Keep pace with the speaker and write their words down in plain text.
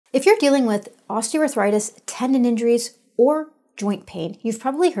If you're dealing with osteoarthritis, tendon injuries, or joint pain, you've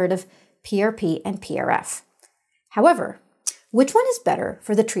probably heard of PRP and PRF. However, which one is better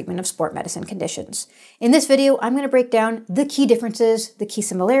for the treatment of sport medicine conditions? In this video, I'm going to break down the key differences, the key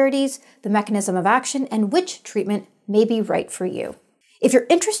similarities, the mechanism of action, and which treatment may be right for you. If you're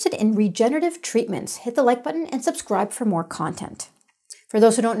interested in regenerative treatments, hit the like button and subscribe for more content. For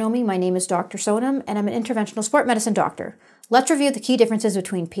those who don't know me, my name is Dr. Sonam, and I'm an interventional sport medicine doctor. Let's review the key differences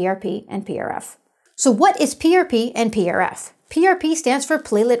between PRP and PRF. So what is PRP and PRF? PRP stands for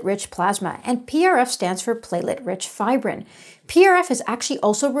Platelet Rich Plasma, and PRF stands for Platelet Rich Fibrin. PRF is actually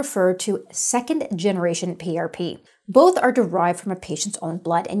also referred to second-generation PRP. Both are derived from a patient's own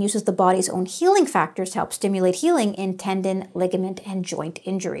blood and uses the body's own healing factors to help stimulate healing in tendon, ligament, and joint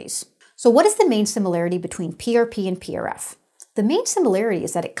injuries. So what is the main similarity between PRP and PRF? The main similarity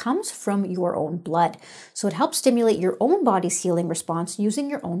is that it comes from your own blood, so it helps stimulate your own body's healing response using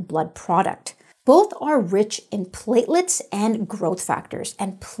your own blood product. Both are rich in platelets and growth factors,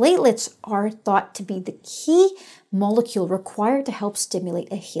 and platelets are thought to be the key molecule required to help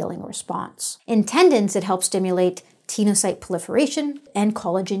stimulate a healing response. In tendons, it helps stimulate tenocyte proliferation and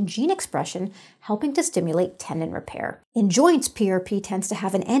collagen gene expression, helping to stimulate tendon repair. In joints, PRP tends to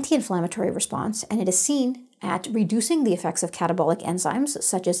have an anti-inflammatory response, and it is seen at reducing the effects of catabolic enzymes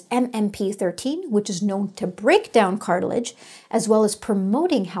such as MMP13, which is known to break down cartilage, as well as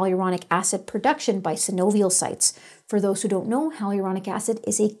promoting hyaluronic acid production by synovial sites. For those who don't know, hyaluronic acid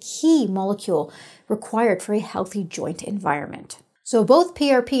is a key molecule required for a healthy joint environment. So both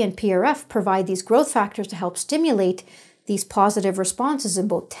PRP and PRF provide these growth factors to help stimulate these positive responses in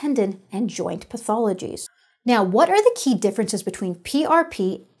both tendon and joint pathologies. Now, what are the key differences between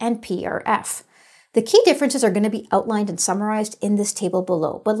PRP and PRF? The key differences are going to be outlined and summarized in this table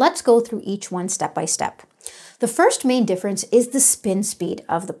below, but let's go through each one step by step. The first main difference is the spin speed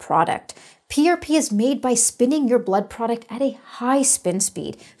of the product. PRP is made by spinning your blood product at a high spin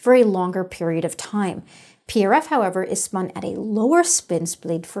speed for a longer period of time. PRF, however, is spun at a lower spin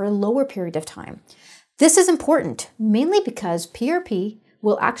speed for a lower period of time. This is important, mainly because PRP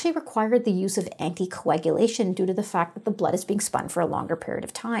will actually require the use of anticoagulation due to the fact that the blood is being spun for a longer period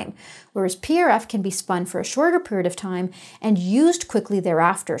of time, whereas PRF can be spun for a shorter period of time and used quickly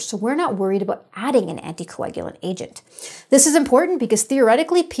thereafter, so we're not worried about adding an anticoagulant agent. This is important because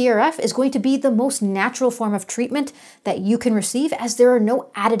theoretically PRF is going to be the most natural form of treatment that you can receive, as there are no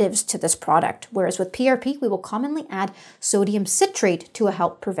additives to this product, whereas with PRP we will commonly add sodium citrate to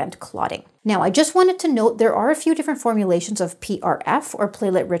help prevent clotting. Now, I just wanted to note there are a few different formulations of PRF, or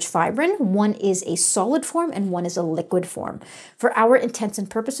platelet rich fibrin. One is a solid form and one is a liquid form. For our intents and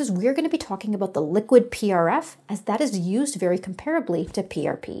purposes, we're going to be talking about the liquid PRF, as that is used very comparably to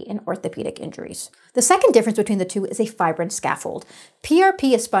PRP in orthopedic injuries. The second difference between the two is a fibrin scaffold.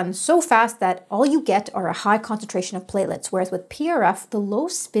 PRP is spun so fast that all you get are a high concentration of platelets, whereas with PRF, the low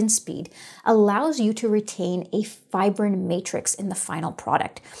spin speed allows you to retain a fibrin matrix in the final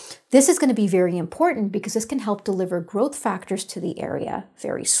product. This is going to be very important because this can help deliver growth factors to the area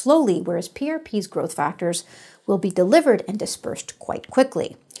very slowly, whereas PRP's growth factors will be delivered and dispersed quite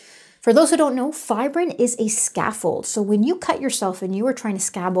quickly. For those who don't know, fibrin is a scaffold. So when you cut yourself and you are trying to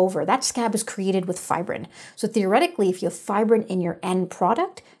scab over, that scab is created with fibrin. So theoretically, if you have fibrin in your end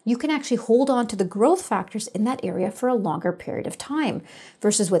product, you can actually hold on to the growth factors in that area for a longer period of time.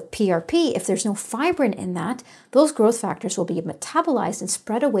 Versus with PRP, if there's no fibrin in that, those growth factors will be metabolized and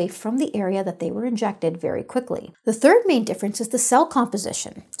spread away from the area that they were injected very quickly. The third main difference is the cell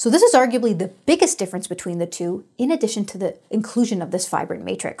composition. So this is arguably the biggest difference between the two, in addition to the inclusion of this fibrin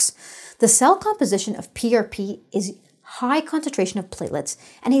matrix. The cell composition of PRP is high concentration of platelets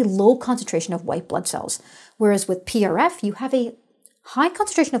and a low concentration of white blood cells, whereas with PRF, you have a high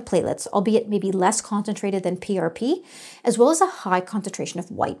concentration of platelets, albeit maybe less concentrated than PRP, as well as a high concentration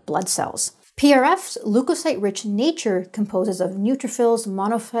of white blood cells. PRF's leukocyte-rich nature composes of neutrophils,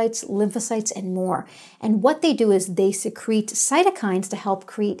 monocytes, lymphocytes, and more. And what they do is they secrete cytokines to help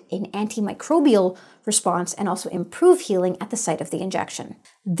create an antimicrobial response and also improve healing at the site of the injection.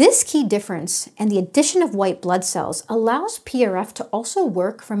 This key difference and the addition of white blood cells allows PRF to also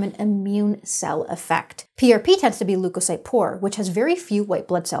work from an immune cell effect. PRP tends to be leukocyte poor, which has very few white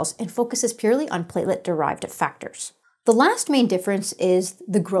blood cells and focuses purely on platelet-derived factors. The last main difference is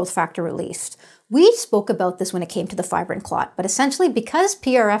the growth factor released. We spoke about this when it came to the fibrin clot, but essentially because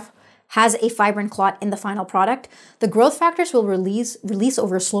PRF has a fibrin clot in the final product, the growth factors will release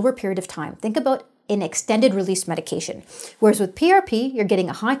over a slower period of time. Think about an extended release medication. Whereas with PRP, you're getting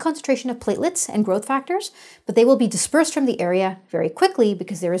a high concentration of platelets and growth factors, but they will be dispersed from the area very quickly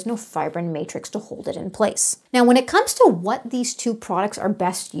because there is no fibrin matrix to hold it in place. Now, when it comes to what these two products are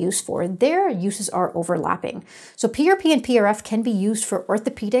best used for, their uses are overlapping. So PRP and PRF can be used for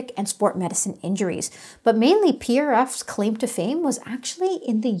orthopedic and sport medicine injuries, but mainly PRF's claim to fame was actually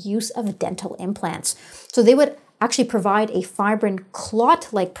in the use of dental implants. So they would actually provide a fibrin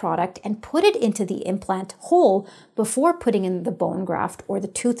clot-like product and put it into the implant hole before putting in the bone graft or the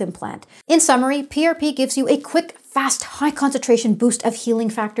tooth implant. In summary, PRP gives you a quick, fast, high concentration boost of healing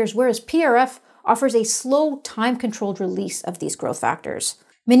factors, whereas PRF offers a slow, time-controlled release of these growth factors.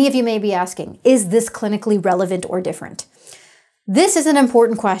 Many of you may be asking, is this clinically relevant or different? This is an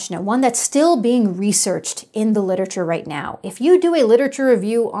important question, and one that's still being researched in the literature right now. If you do a literature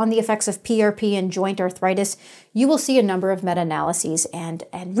review on the effects of PRP and joint arthritis, you will see a number of meta-analyses and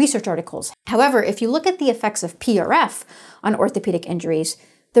research articles. However, if you look at the effects of PRF on orthopedic injuries,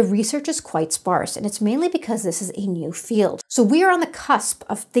 the research is quite sparse, and it's mainly because this is a new field. So we are on the cusp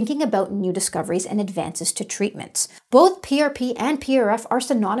of thinking about new discoveries and advances to treatments. Both PRP and PRF are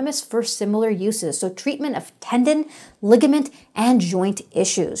synonymous for similar uses, so treatment of tendon, ligament, and joint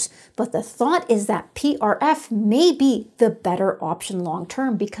issues. But the thought is that PRF may be the better option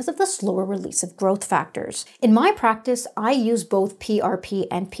long-term because of the slower release of growth factors. In my practice, I use both PRP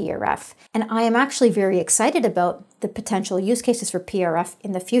and PRF, and I am actually very excited about the potential use cases for PRF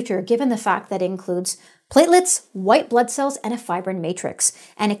in the future, given the fact that it includes platelets, white blood cells, and a fibrin matrix.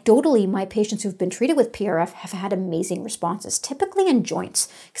 Anecdotally, my patients who've been treated with PRF have had amazing responses, typically in joints,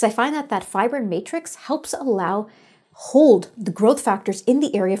 because I find that fibrin matrix helps hold the growth factors in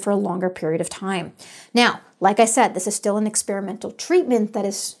the area for a longer period of time. Now, like I said, this is still an experimental treatment that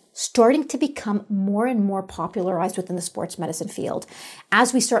is starting to become more and more popularized within the sports medicine field.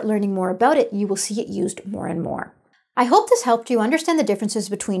 As we start learning more about it, you will see it used more and more. I hope this helped you understand the differences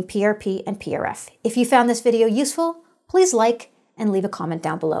between PRP and PRF. If you found this video useful, please like and leave a comment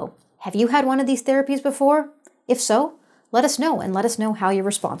down below. Have you had one of these therapies before? If so, let us know and let us know how your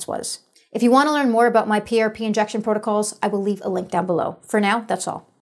response was. If you want to learn more about my PRP injection protocols, I will leave a link down below. For now, that's all.